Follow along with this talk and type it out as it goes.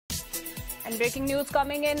And breaking news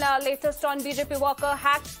coming in, latest on BJP worker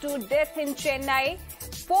hacked to death in Chennai.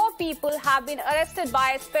 4 people have been arrested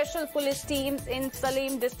by special police teams in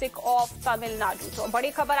Salem district of Tamilnadu. तो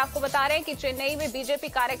बड़ी खबर आपको बता रहे हैं कि चेन्नई में बीजेपी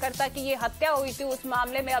कार्यकर्ता की ये हत्या हुई थी। उस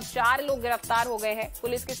मामले में अब 4 लोग गिरफ्तार हो गए हैं।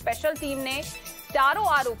 पुलिस की स्पेशल टीम ने चारों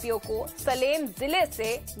आरोपियों को सलेम जिले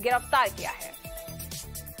से गिरफ्तार किया है।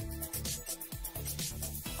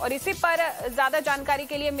 और इसी पर ज्यादा जानकारी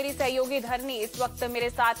के लिए मेरी सहयोगी धरनी इस वक्त मेरे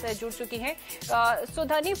साथ जुड़ चुकी हैं। सो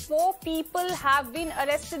धरनी, 4 people have been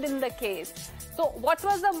arrested in the case. So what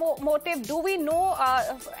was the motive? Do we know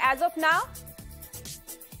as of now?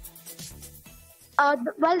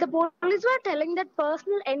 Well, the police were telling that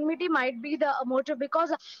personal enmity might be the motive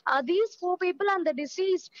because these 4 people and the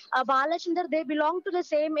deceased, Bhalchandran, they belong to the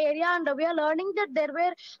same area, and we are learning that there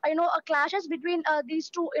were, clashes between these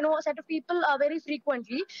two, set of people very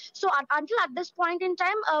frequently. So until at this point in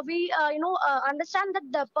time, we, understand that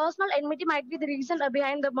the personal enmity might be the reason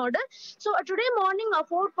behind the murder. So today morning,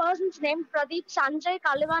 4 persons named Pradeep, Sanjay,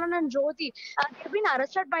 Kalivanan, and Jyoti have been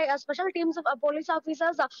arrested by special teams of police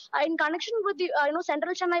officers in connection with the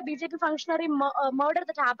Central Chennai BJP functionary murder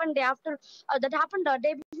that happened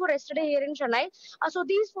day before yesterday here in Chennai. So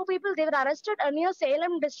these 4 people, they were arrested near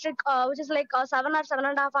Salem district, which is like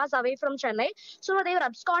 7.5 hours away from Chennai. So they were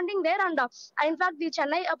absconding there, and in fact, the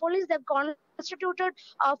Chennai police, they've constituted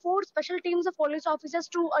 4 special teams of police officers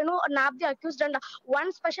to nab the accused, and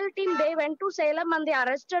one special team, they went to Salem and they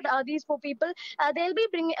arrested these 4 people. They'll be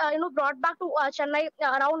brought back to Chennai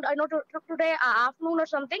around today afternoon or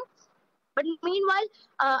something. But meanwhile,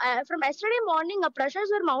 from yesterday morning, pressures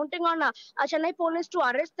were mounting on Chennai police to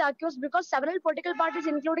arrest the accused because several political parties,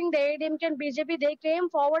 including the ADMK and BJP, they came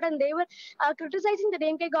forward and they were criticizing the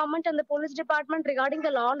DMK government and the police department regarding the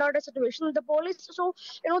law and order situation. The police,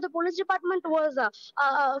 the police department was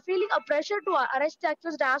feeling a pressure to arrest the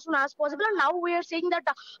accused as soon as possible. And now we are seeing that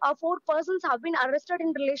 4 persons have been arrested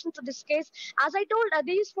in relation to this case. As I told,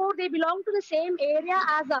 these 4, they belong to the same area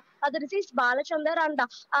as the deceased Balachandran,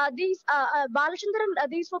 and these Balachandran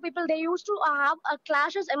and these 4 people, they used to have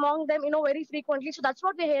clashes among them, very frequently. So that's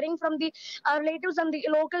what we're hearing from the relatives and the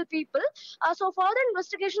local people. So further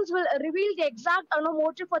investigations will reveal the exact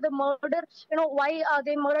motive for the murder, why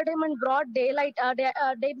they murdered him in broad daylight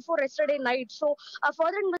day before yesterday night. So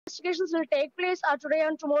further investigations will take place today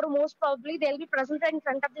and tomorrow. Most probably they'll be presented in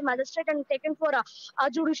front of the magistrate and taken for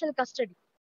judicial custody.